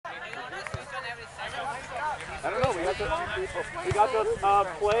We got to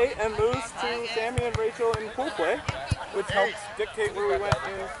play and lose to Sammy and Rachel in pool play, which helps dictate where we went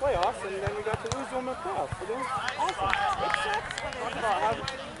in playoffs, and then we got to lose them in playoffs. So it was awesome.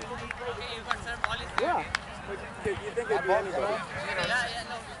 Yeah. You think it'd be anybody?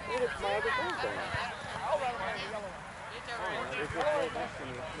 Maybe it's my other friends then.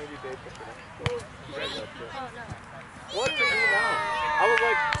 Maybe Dave picked it up. What to do now? I was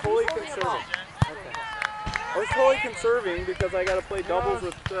like totally conserving. Okay. I was totally conserving because I got to play doubles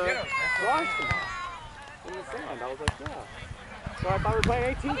with Ron tomorrow in the sand. I was like, yeah. So I thought we were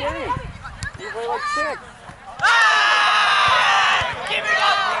playing 18 games. We play like 6. Give it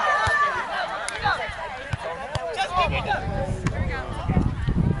up! Just give it up!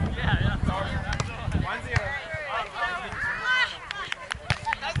 Yeah. 1-0.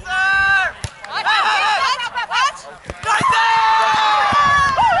 Nice serve!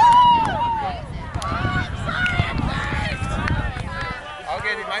 I'll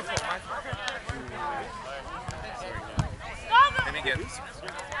get it. My fault. Let me get it.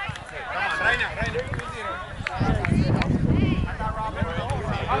 Come on, right now. 2-0.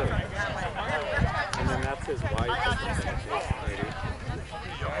 And then that's his wife. Lady.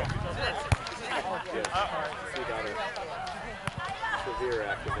 She got a severe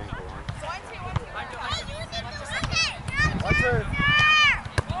active ankle on. Watch her. No.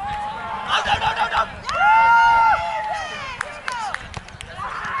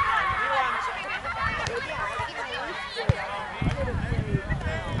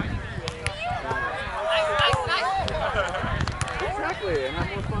 Exactly, and have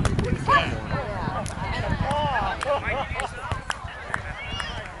more fun than kids. Yeah.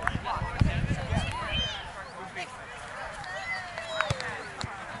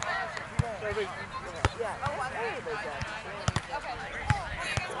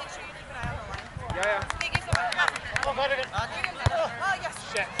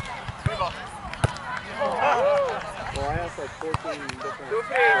 Well, I asked like 14 different girls,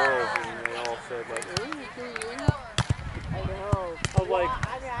 and they all said like, I know. I was like, I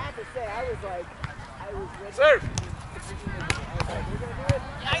mean, I have to say, I was ready. Serve!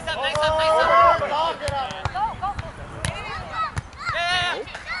 Nice up. I'm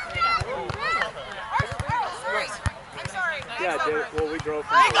sorry. yeah, well, we drove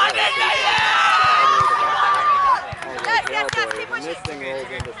from and this thing rolls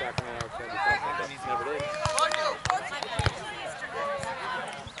into Sacramento. It's going to be something that never did.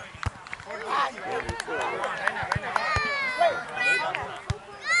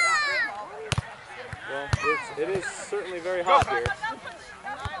 Well, it is certainly very hot here.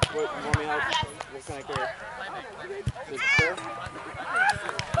 What, you want me out? What can I carry? Is it fair?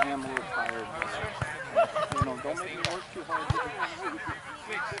 I am a little tired. You know, don't make me work too hard.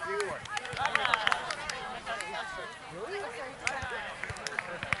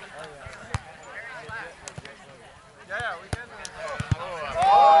 Yeah, we can.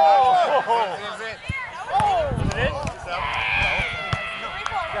 Is it? Is it?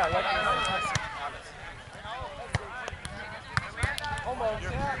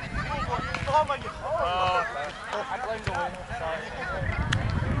 I blame the win. Sorry.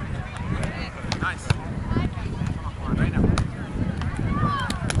 Nice. Come on, right now.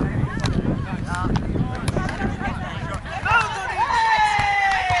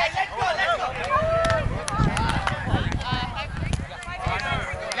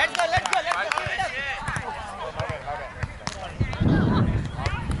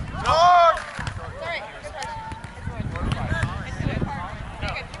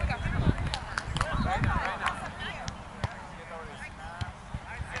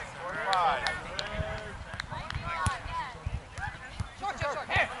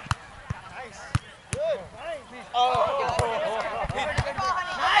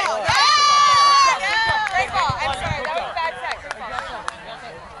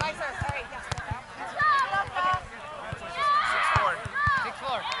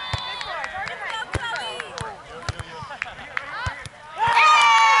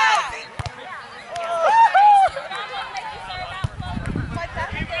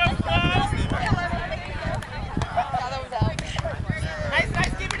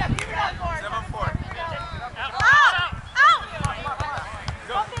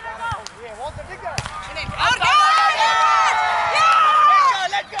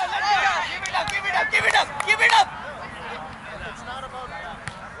 Give it up! It's not about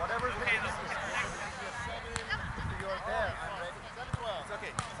whatever.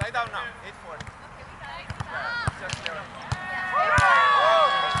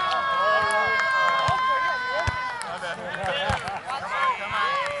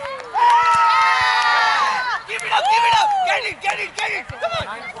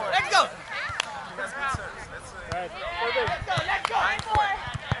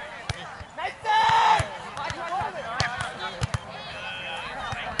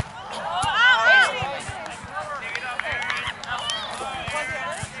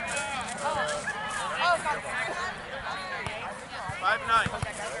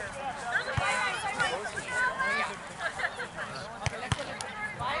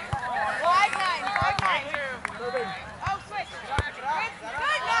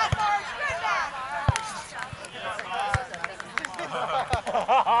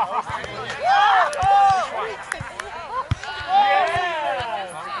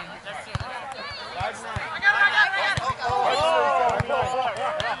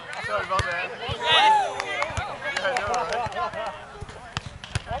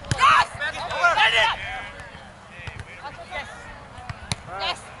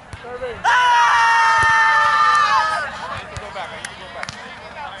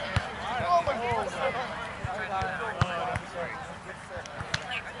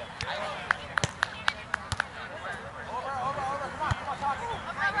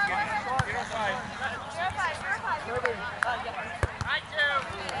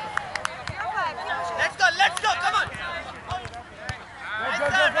 Let's go, come on!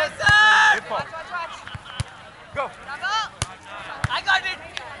 Go. I got it!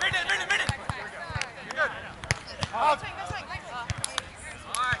 Middle! You're good. Out. Swing.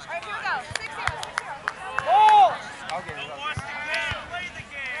 Alright, here we go. 6-0. Oh! Okay. Play the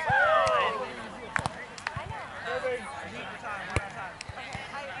game!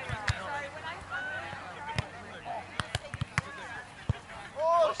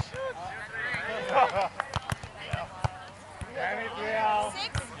 Oh, shit! Damn it, Real.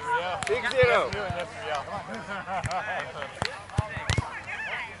 6-0. That's Real.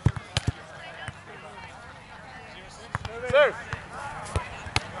 Serve.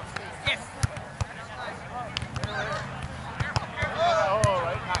 Yes! Oh,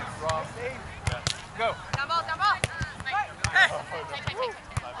 right. Nice. Rob. Go. Down ball! Hey!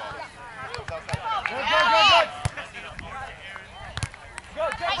 Go.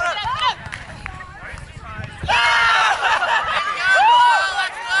 Hey, get up!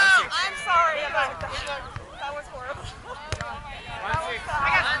 I'm sorry about that. That was horrible.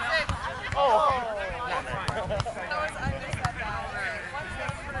 Oh. I missed that down.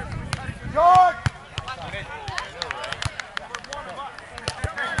 George!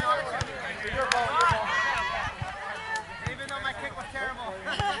 Even though my kick was terrible.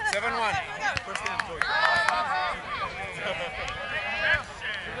 7-1.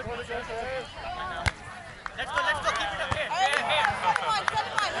 Let's go, keep it up here. 7-1,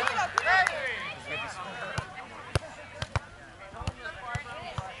 keep it up.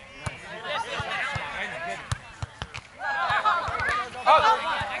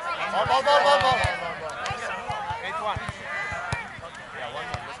 Ball. 8-1. Yeah,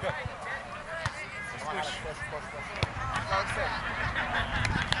 1-1. That's good.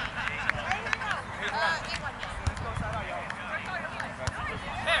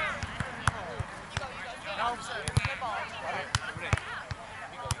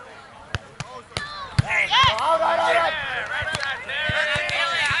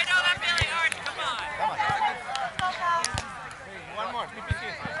 One more. PPC.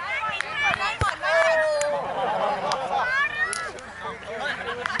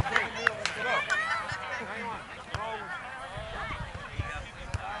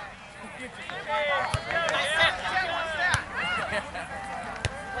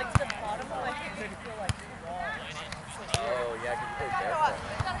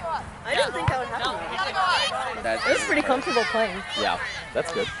 I didn't think that would happen. It was pretty comfortable playing. Yeah,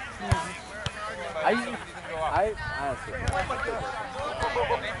 that's good. I honestly.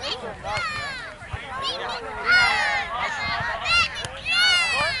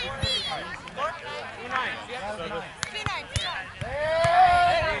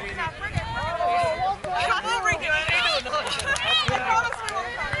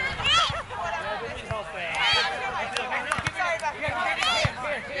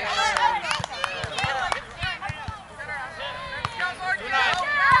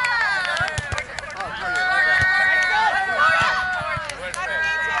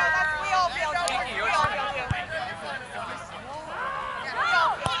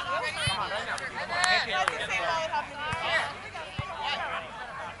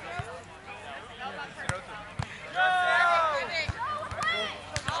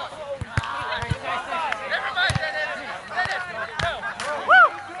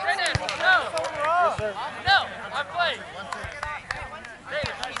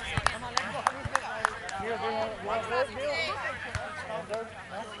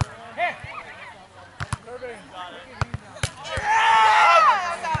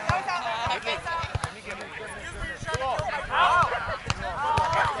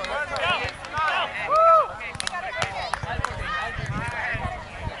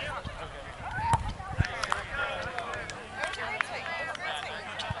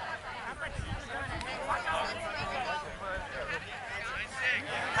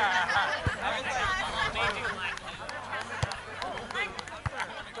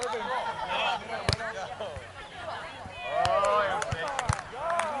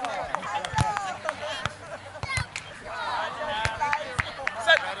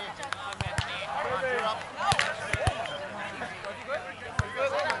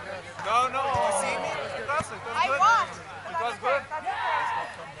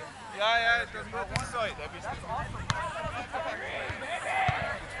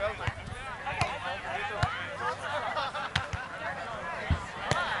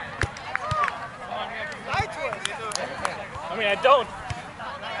 man, don't.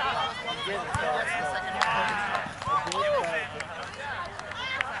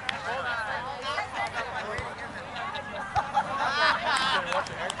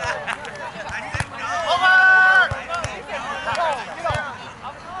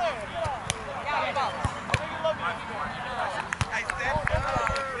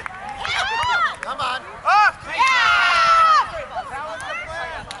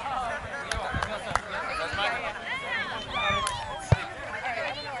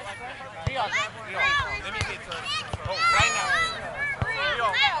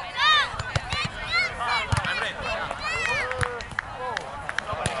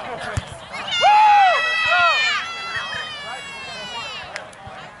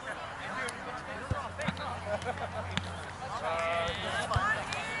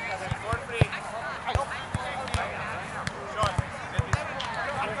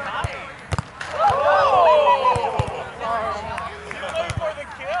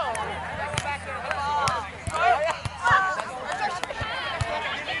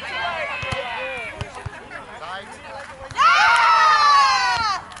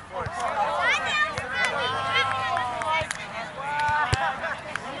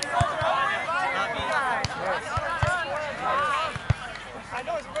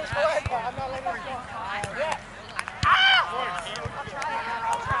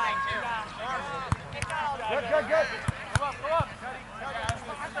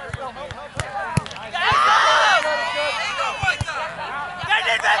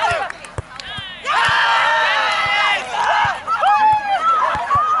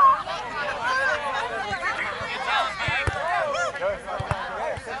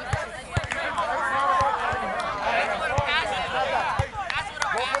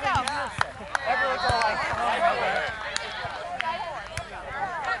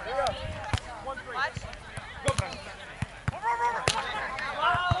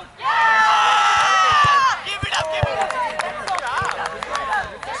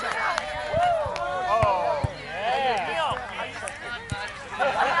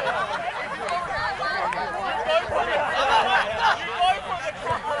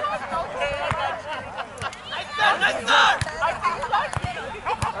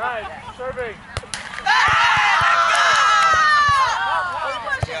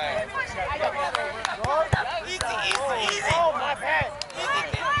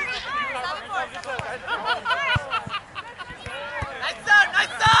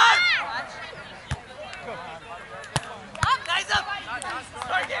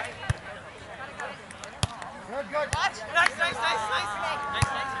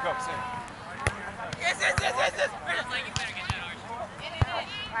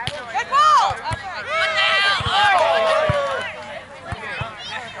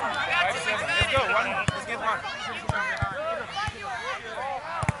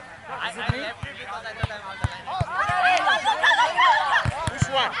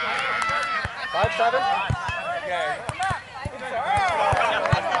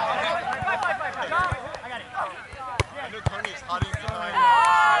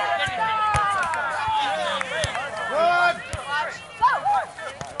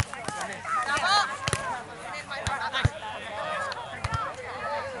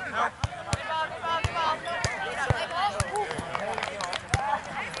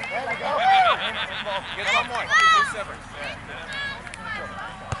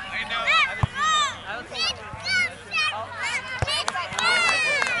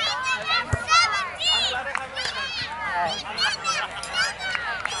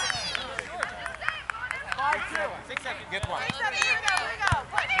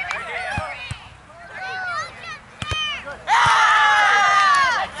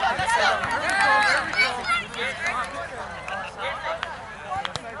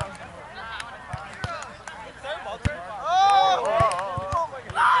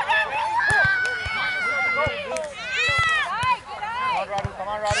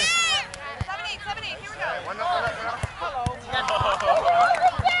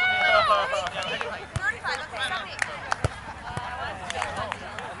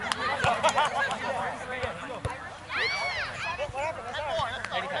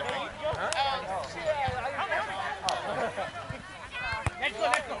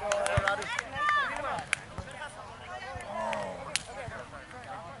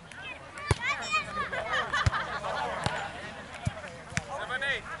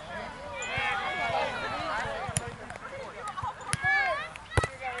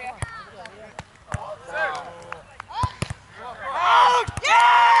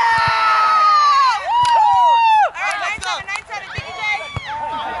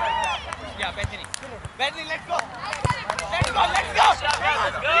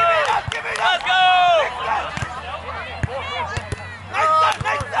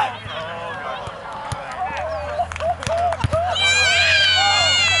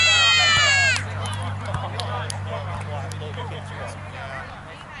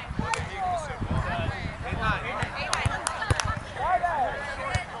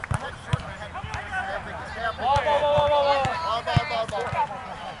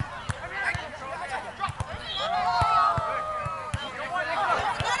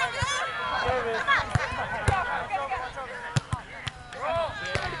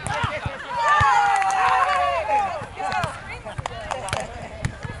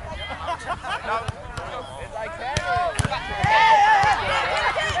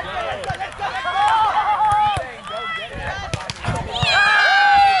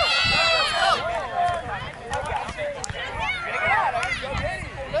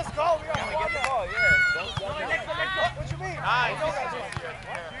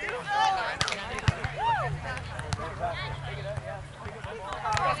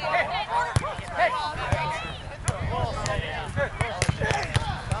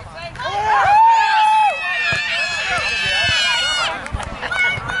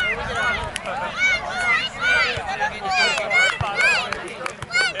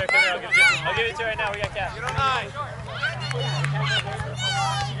 it right now. We got cash. You're on 9.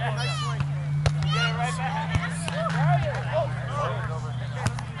 Get it right back.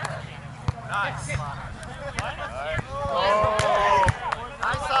 Nice.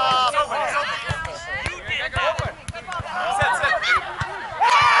 Nice up. Set, set.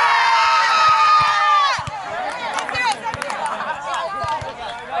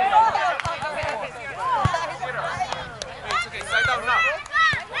 It's okay. Side down now.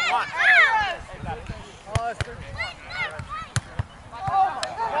 1.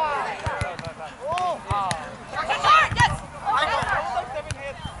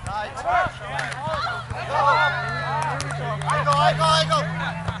 I go.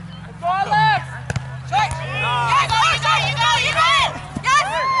 Go, Alex! Straight! Yeah, go!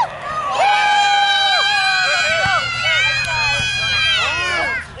 Yes!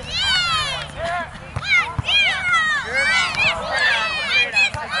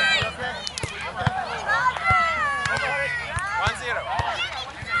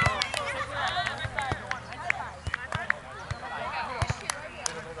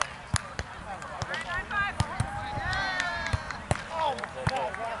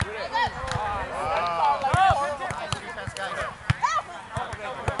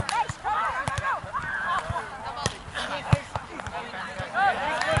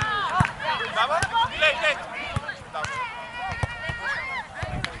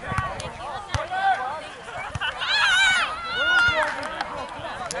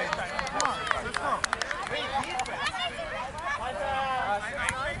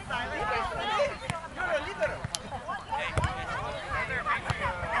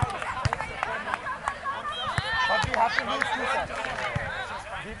 We have to lose 2 sets.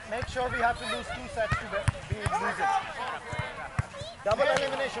 Make sure we have to lose 2 sets to be losing. Double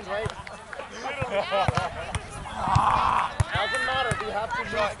elimination, right? Doesn't matter. We have to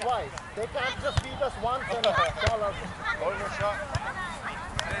lose twice. They can't just beat us once and call us. One more shot.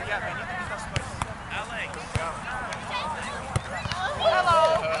 Yeah, we need to beat us twice. Alex.